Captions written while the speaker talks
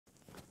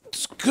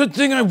Good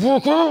thing I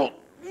woke out.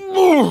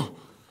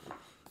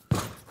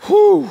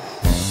 Whew.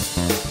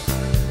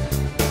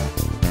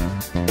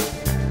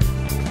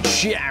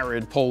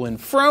 Jared Polin,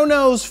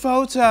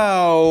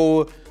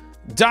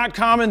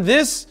 FroKnowsPhoto.com, and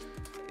this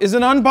is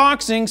an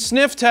unboxing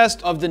sniff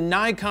test of the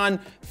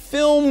Nikon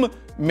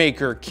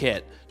Filmmaker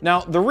Kit.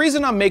 Now, the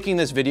reason I'm making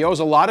this video is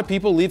a lot of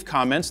people leave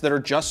comments that are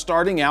just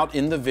starting out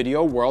in the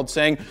video world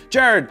saying,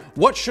 Jared,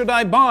 what should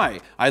I buy?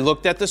 I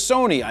looked at the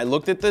Sony, I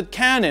looked at the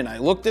Canon, I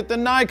looked at the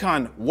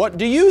Nikon. What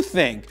do you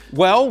think?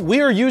 Well,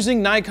 we are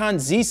using Nikon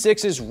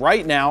Z6s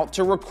right now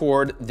to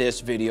record this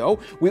video.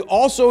 We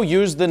also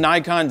use the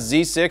Nikon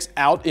Z6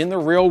 out in the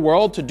real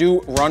world to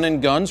do run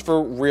and guns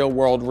for real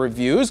world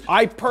reviews.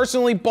 I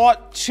personally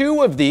bought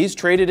 2 of these,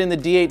 traded in the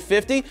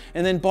D850,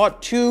 and then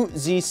bought 2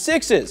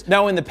 Z6s.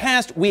 Now, in the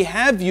past, we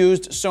have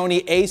used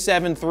Sony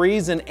A7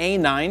 IIIs and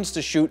A9s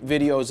to shoot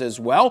videos as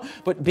well,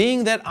 but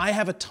being that I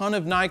have a ton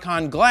of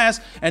Nikon glass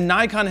and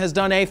Nikon has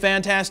done a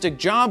fantastic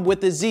job with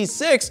the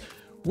Z6,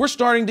 we're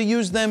starting to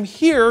use them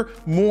here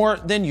more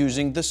than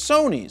using the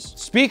Sonys.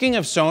 Speaking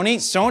of Sony,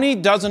 Sony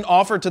doesn't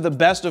offer, to the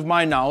best of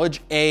my knowledge,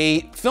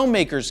 a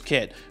Filmmakers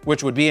Kit,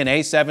 which would be an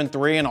A7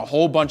 III and a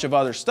whole bunch of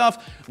other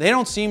stuff. They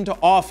don't seem to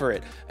offer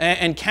it.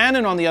 And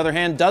Canon, on the other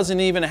hand, doesn't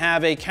even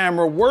have a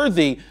camera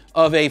worthy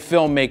of a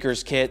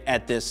Filmmakers Kit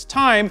at this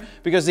time,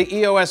 because the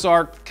EOS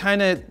R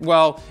kind of,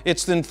 well,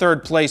 it's in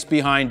 3rd place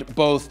behind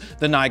both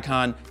the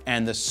Nikon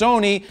and the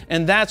Sony,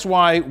 and that's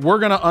why we're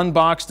gonna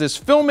unbox this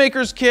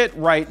Filmmakers Kit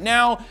right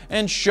now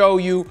and show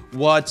you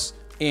what's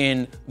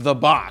in the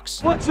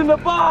box. What's in the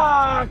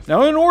box?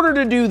 Now, in order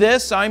to do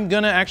this, I'm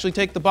gonna actually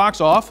take the box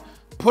off,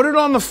 put it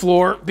on the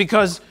floor,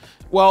 because,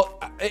 well,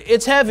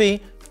 it's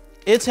heavy,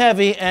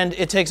 and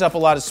it takes up a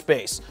lot of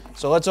space.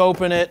 So let's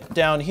open it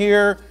down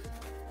here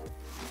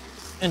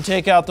and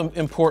take out the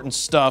important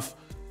stuff,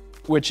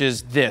 which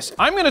is this.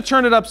 I'm gonna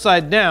turn it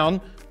upside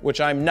down, which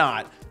I'm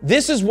not.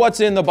 This is what's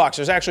in the box.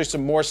 There's actually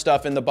some more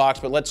stuff in the box,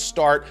 but let's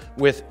start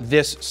with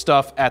this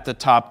stuff at the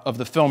top of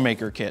the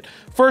Filmmaker Kit.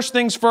 First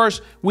things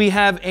first, we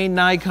have a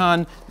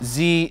Nikon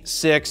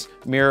Z6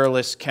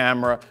 mirrorless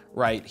camera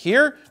right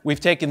here. We've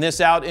taken this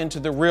out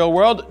into the real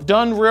world,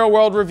 done real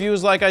world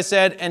reviews, like I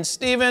said, and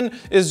Steven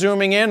is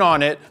zooming in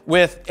on it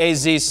with a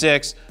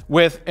Z6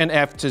 with an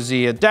F to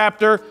Z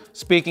adapter.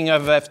 Speaking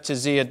of F to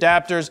Z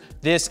adapters,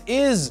 this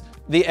is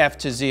the F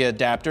to Z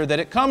adapter that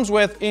it comes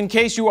with in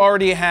case you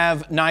already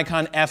have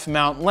Nikon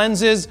F-mount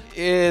lenses.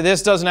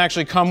 This doesn't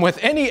actually come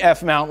with any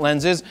F-mount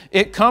lenses.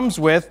 It comes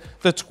with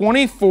the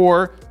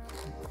 24,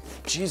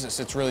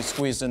 Jesus, it's really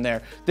squeezed in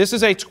there. This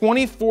is a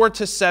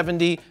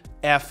 24-70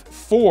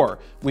 F4.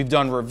 We've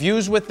done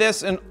reviews with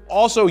this and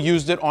also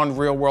used it on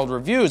real world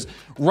reviews.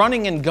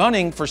 Running and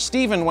gunning for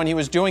Steven when he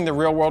was doing the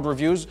real world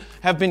reviews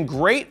have been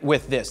great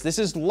with this. This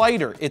is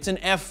lighter, it's an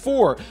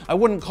F4. I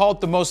wouldn't call it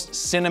the most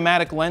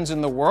cinematic lens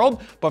in the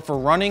world, but for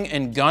running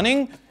and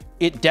gunning,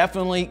 it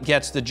definitely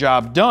gets the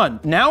job done.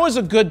 Now is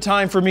a good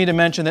time for me to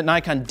mention that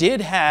Nikon did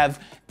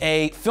have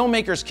a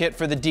Filmmakers Kit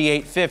for the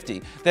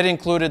D850 that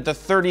included the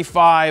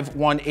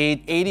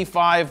 35-1.8,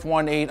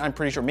 85-1.8, I'm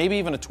pretty sure, maybe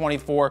even a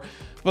 24.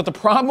 But the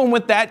problem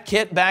with that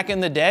kit back in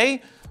the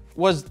day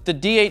was the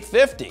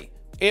D850.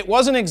 It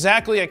wasn't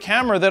exactly a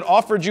camera that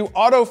offered you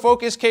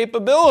autofocus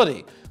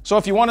capability. So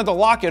if you wanted to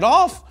lock it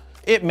off,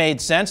 it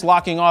made sense.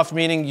 Locking off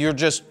meaning you're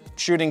just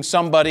shooting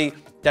somebody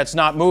that's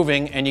not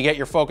moving and you get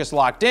your focus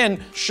locked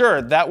in.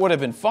 Sure, that would have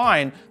been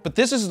fine, but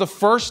this is the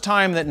first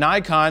time that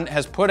Nikon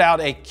has put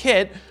out a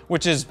kit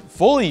which is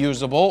fully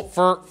usable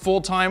for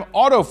full-time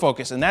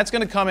autofocus, and that's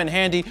gonna come in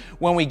handy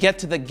when we get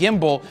to the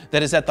gimbal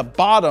that is at the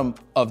bottom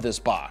of this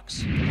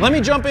box. Let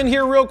me jump in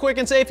here real quick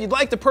and say if you'd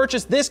like to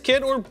purchase this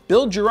kit or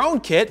build your own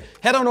kit,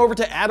 head on over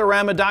to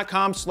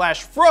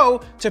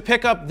adorama.com/fro to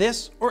pick up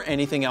this or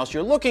anything else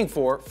you're looking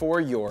for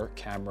your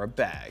camera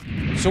bag.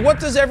 So what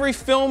does every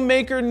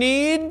filmmaker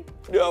need?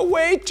 A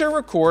way to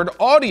record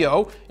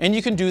audio, and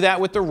you can do that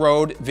with the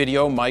Rode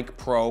VideoMic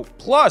Pro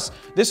Plus.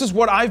 This is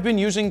what I've been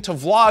using to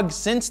vlog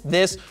since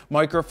this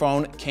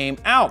microphone came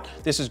out.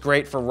 This is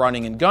great for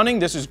running and gunning.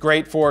 This is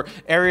great for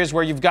areas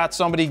where you've got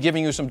somebody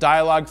giving you some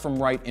dialogue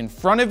from right in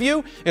front of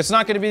you. It's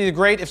not going to be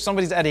great if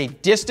somebody's at a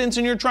distance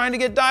and you're trying to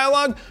get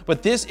dialogue,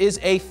 but this is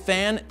a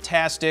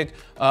fantastic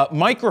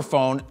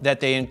microphone that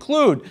they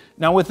include.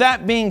 Now, with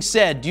that being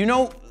said, do you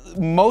know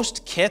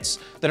most kits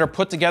that are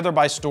put together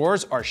by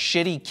stores are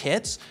shitty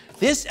kits?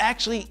 This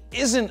actually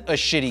isn't a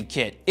shitty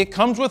kit. It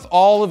comes with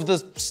all of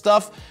the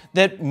stuff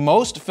that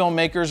most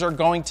filmmakers are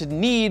going to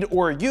need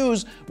or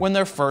use when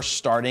they're first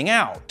starting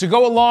out. To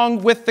go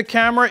along with the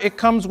camera, it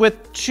comes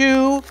with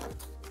 2,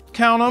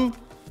 count them,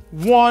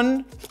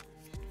 1,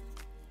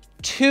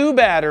 2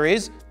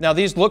 batteries. Now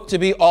these look to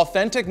be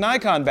authentic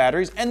Nikon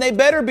batteries, and they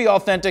better be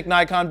authentic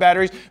Nikon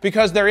batteries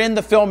because they're in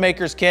the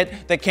Filmmakers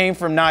Kit that came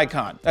from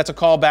Nikon. That's a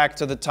callback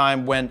to the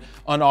time when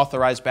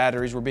unauthorized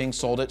batteries were being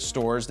sold at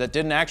stores that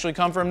didn't actually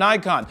come from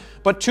Nikon.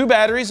 But 2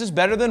 batteries is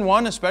better than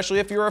 1, especially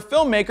if you're a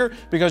filmmaker,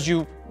 because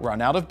you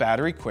run out of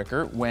battery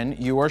quicker when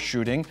you are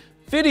shooting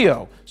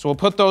video. So we'll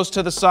put those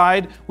to the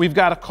side. We've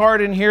got a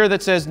card in here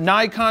that says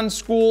Nikon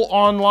School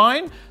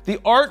Online, the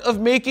art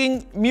of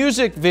making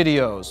music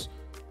videos.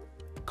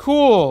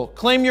 Cool,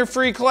 claim your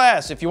free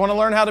class. If you want to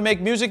learn how to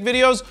make music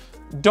videos,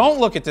 don't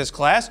look at this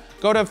class.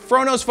 Go to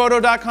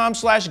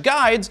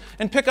FroKnowsPhoto.com/guides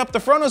and pick up the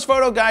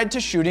FroKnowsPhoto guide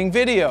to shooting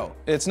video.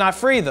 It's not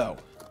free though,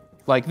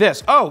 like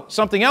this. Oh,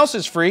 something else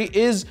is free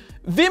is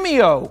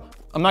Vimeo.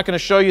 I'm not going to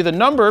show you the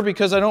number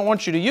because I don't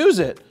want you to use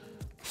it.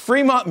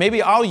 Free month,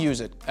 maybe I'll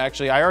use it.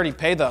 Actually, I already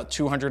pay the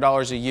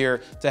 $200 a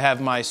year to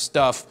have my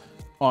stuff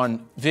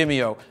on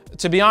Vimeo.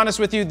 To be honest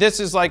with you,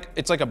 this is like,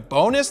 it's like a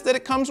bonus that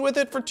it comes with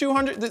it for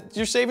 200,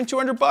 you're saving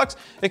 200 bucks,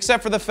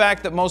 except for the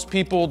fact that most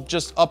people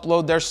just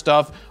upload their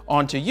stuff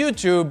onto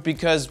YouTube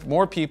because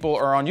more people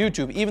are on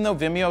YouTube, even though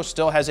Vimeo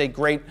still has a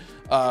great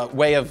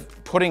way of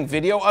putting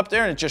video up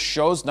there and it just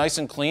shows nice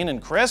and clean and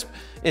crisp.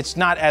 It's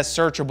not as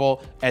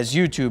searchable as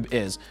YouTube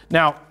is.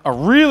 Now, a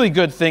really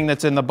good thing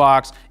that's in the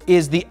box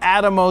is the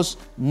Atomos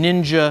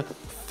Ninja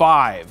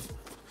V.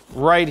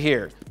 Right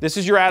here. This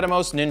is your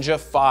Atomos Ninja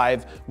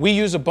V. We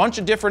use a bunch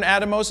of different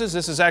Atomoses.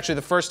 This is actually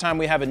the first time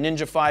we have a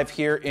Ninja V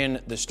here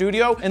in the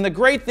studio. And the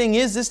great thing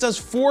is this does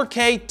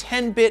 4K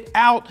 10-bit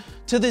out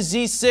to the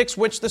Z6,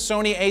 which the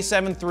Sony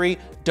a7 III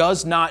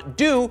does not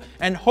do.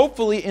 And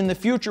hopefully in the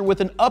future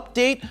with an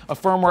update, a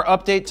firmware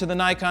update to the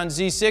Nikon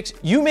Z6,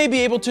 you may be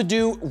able to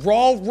do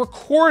RAW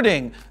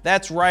recording.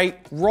 That's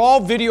right, RAW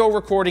video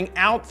recording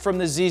out from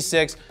the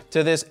Z6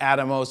 to this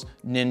Atomos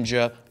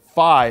Ninja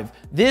V.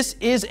 This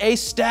is a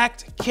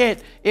stacked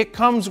kit. It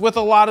comes with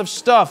a lot of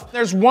stuff.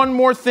 There's one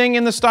more thing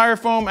in the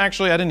styrofoam.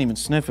 Actually, I didn't even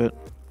sniff it.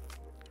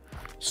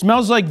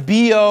 Smells like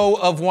BO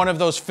of one of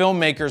those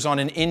filmmakers on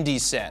an indie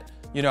set.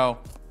 You know,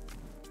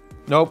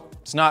 nope,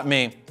 it's not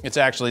me. It's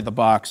actually the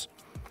box.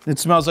 It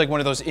smells like one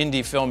of those indie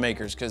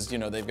filmmakers because, you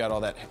know, they've got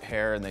all that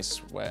hair and they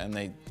sweat and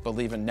they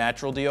believe in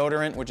natural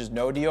deodorant, which is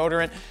no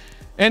deodorant.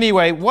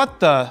 Anyway,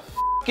 what the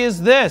f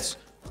is this?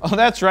 Oh,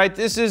 that's right,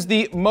 this is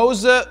the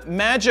Moza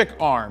Magic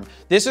Arm.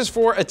 This is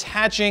for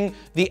attaching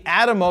the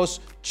Atomos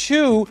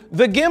to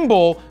the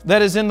gimbal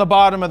that is in the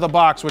bottom of the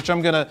box, which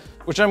I'm gonna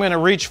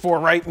reach for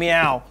right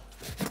meow.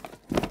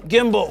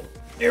 Gimbal,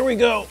 here we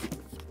go.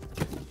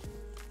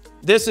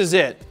 This is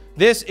it.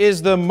 This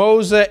is the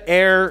Moza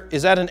Air.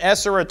 Is that an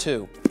S or a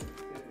 2?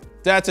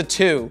 That's a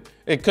 2.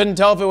 It couldn't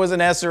tell if it was an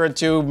S or a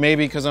 2,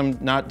 maybe because I'm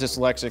not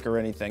dyslexic or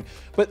anything.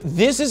 But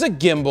this is a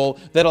gimbal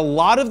that a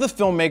lot of the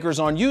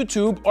filmmakers on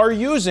YouTube are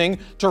using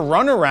to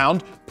run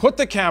around, put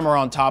the camera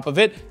on top of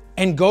it,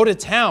 and go to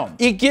town.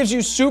 It gives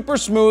you super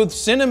smooth,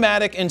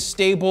 cinematic, and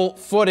stable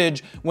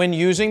footage when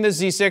using the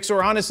Z6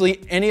 or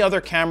honestly any other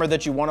camera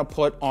that you want to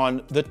put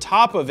on the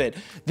top of it.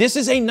 This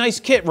is a nice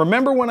kit.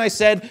 Remember when I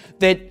said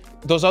that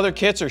those other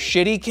kits are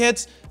shitty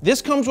kits?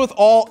 This comes with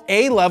all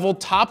A-level,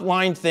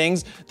 top-line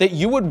things that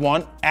you would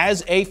want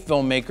as a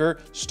filmmaker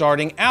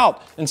starting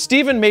out. And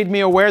Steven made me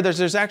aware that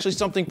there's actually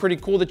something pretty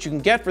cool that you can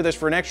get for this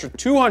for an extra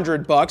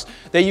 200 bucks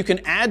that you can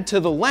add to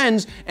the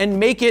lens and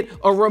make it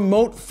a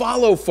remote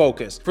follow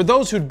focus. For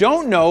those who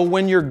don't know,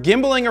 when you're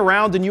gimbaling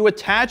around and you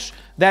attach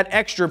that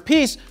extra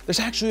piece, there's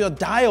actually a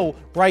dial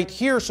right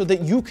here so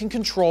that you can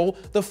control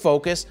the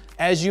focus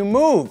as you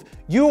move.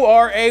 You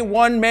are a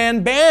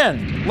one-man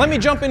band. Let me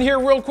jump in here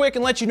real quick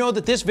and let you know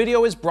that this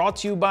video is brought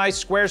to you by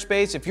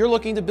Squarespace. If you're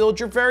looking to build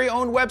your very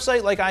own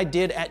website like I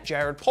did at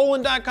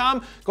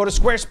jaredpolin.com, go to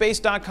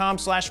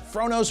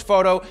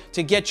squarespace.com/FroKnowsPhoto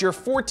to get your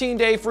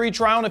 14-day free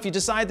trial. And if you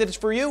decide that it's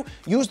for you,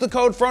 use the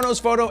code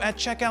FroKnowsPhoto at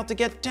checkout to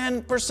get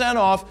 10%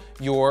 off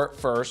your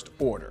first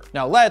order.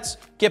 Now let's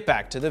get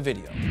back to the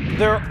video.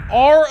 There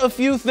are a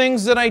few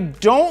things that I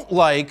don't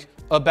like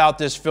about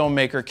this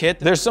filmmaker kit.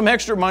 There's some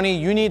extra money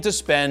you need to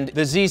spend.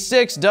 The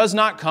Z6 does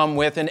not come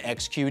with an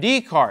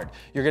XQD card.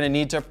 You're gonna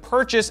need to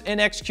purchase an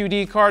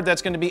XQD card.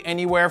 That's gonna be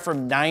anywhere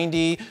from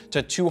 90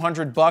 to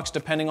 200 bucks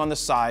depending on the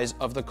size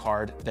of the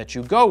card that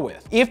you go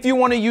with. If you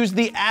wanna use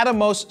the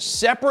Atomos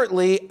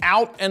separately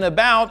out and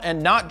about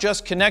and not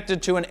just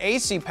connected to an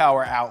AC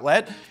power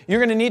outlet, you're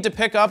gonna need to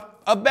pick up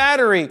a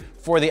battery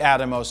for the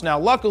Atomos. Now,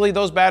 luckily,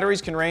 those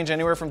batteries can range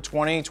anywhere from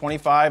 $20,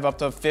 $25, up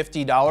to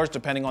 $50,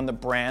 depending on the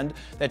brand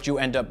that you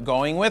end up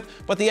going with,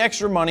 but the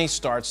extra money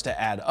starts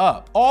to add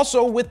up.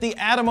 Also, with the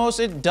Atomos,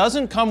 it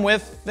doesn't come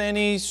with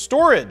any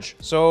storage,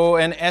 so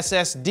an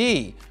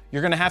SSD.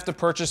 You're gonna have to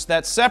purchase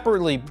that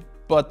separately.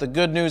 But the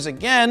good news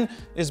again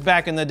is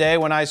back in the day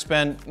when I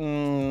spent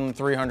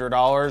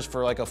 $300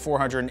 for like a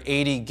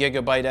 480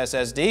 gigabyte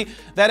SSD,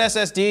 that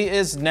SSD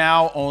is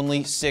now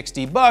only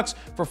 60 bucks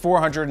for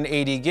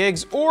 480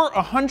 gigs or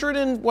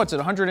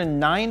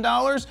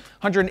 $109,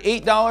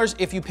 $108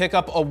 if you pick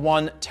up a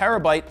 1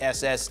 terabyte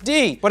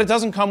SSD. But it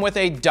doesn't come with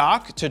a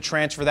dock to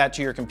transfer that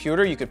to your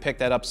computer. You could pick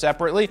that up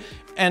separately.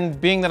 And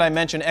being that I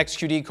mentioned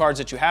XQD cards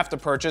that you have to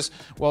purchase,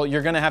 well,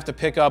 you're gonna have to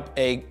pick up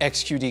a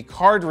XQD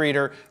card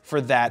reader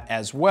for that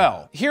as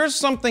well. Here's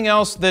something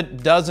else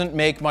that doesn't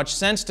make much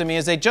sense to me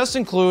is they just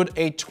include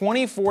a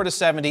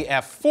 24-70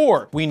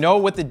 f4. We know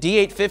with the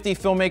D850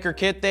 Filmmaker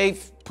kit, they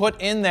put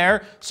in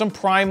there some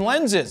prime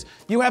lenses.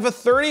 You have a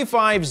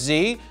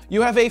 35Z,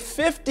 you have a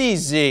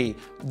 50Z.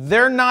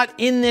 They're not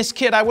in this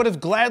kit. I would have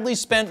gladly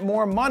spent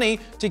more money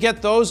to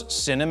get those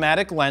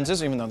cinematic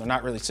lenses, even though they're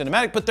not really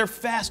cinematic, but they're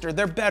faster,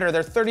 they're better.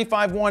 They're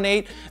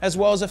 35-1.8 as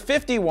well as a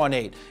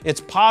 50-1.8.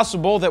 It's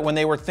possible that when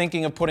they were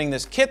thinking of putting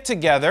this kit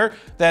together,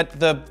 that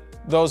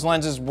those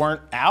lenses weren't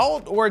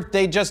out, or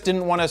they just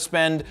didn't want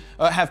to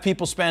have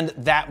people spend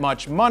that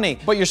much money.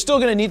 But you're still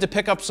gonna need to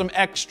pick up some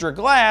extra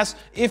glass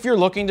if you're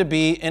looking to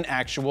be an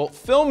actual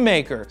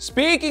filmmaker.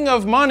 Speaking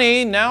of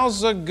money,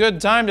 now's a good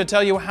time to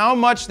tell you how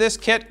much this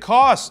kit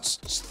costs.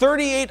 It's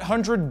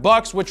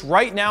 $3,800, which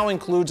right now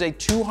includes a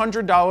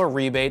 $200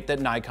 rebate that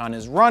Nikon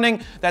is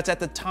running. That's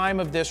at the time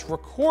of this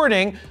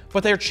recording,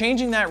 but they're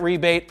changing that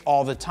rebate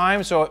all the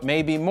time, so it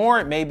may be more,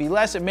 it may be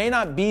less, it may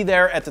not be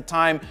there at the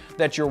time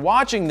that you're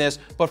watching this,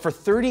 but for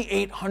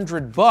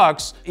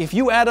 $3,800, if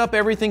you add up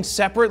everything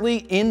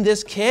separately in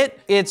this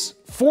kit, it's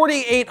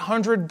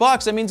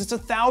 $4,800. That means it's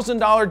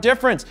 $1,000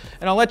 difference.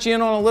 And I'll let you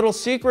in on a little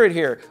secret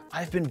here.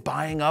 I've been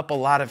buying up a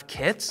lot of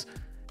kits,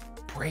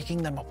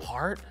 breaking them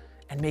apart,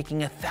 and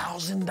making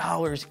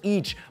 $1,000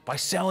 each by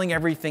selling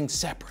everything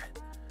separate.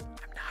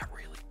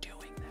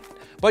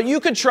 But you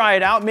could try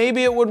it out.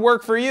 Maybe it would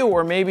work for you,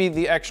 or maybe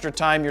the extra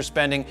time you're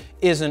spending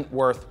isn't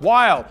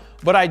worthwhile.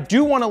 But I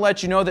do want to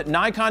let you know that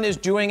Nikon is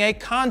doing a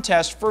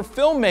contest for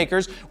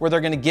filmmakers where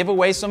they're going to give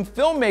away some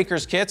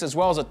filmmakers kits, as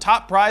well as a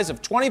top prize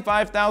of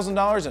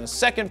 $25,000 and a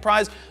second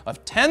prize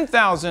of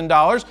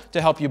 $10,000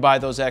 to help you buy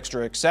those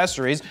extra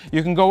accessories.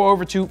 You can go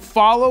over to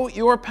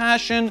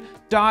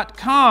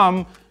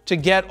followyourpassion.com to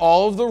get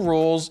all of the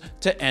rules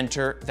to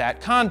enter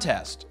that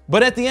contest.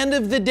 But at the end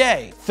of the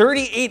day,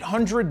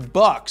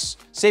 $3,800,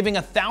 saving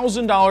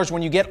 $1,000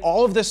 when you get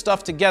all of this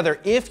stuff together.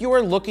 If you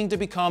are looking to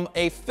become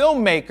a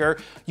filmmaker,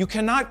 you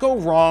cannot go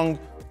wrong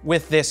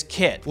with this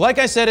kit. Like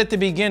I said at the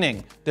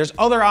beginning, there's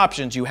other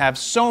options. You have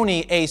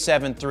Sony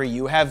a7 III,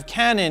 you have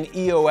Canon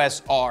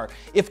EOS R.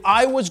 If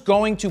I was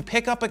going to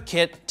pick up a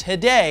kit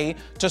today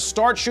to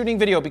start shooting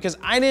video, because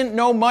I didn't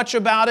know much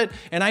about it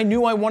and I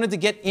knew I wanted to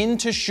get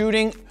into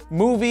shooting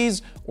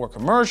movies or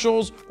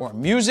commercials or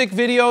music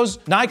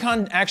videos,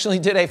 Nikon actually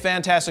did a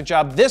fantastic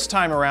job this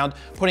time around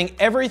putting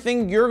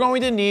everything you're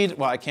going to need,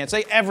 well, I can't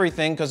say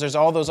everything because there's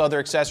all those other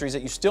accessories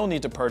that you still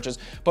need to purchase,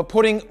 but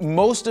putting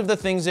most of the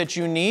things that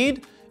you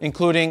need,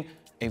 including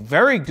a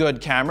very good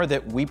camera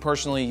that we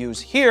personally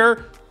use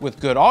here with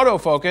good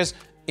autofocus,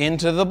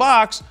 into the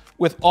box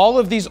with all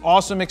of these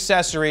awesome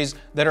accessories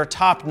that are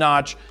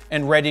top-notch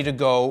and ready to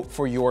go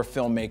for your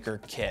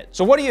filmmaker kit.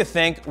 So what do you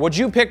think? Would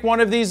you pick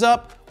one of these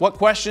up? What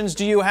questions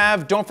do you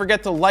have? Don't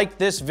forget to like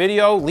this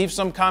video, leave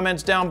some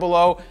comments down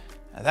below.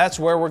 That's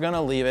where we're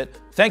gonna leave it.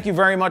 Thank you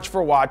very much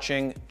for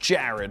watching.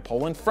 Jared,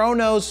 Polin,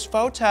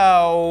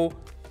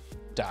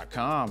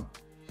 FroKnowsPhoto.com.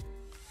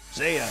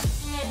 See ya.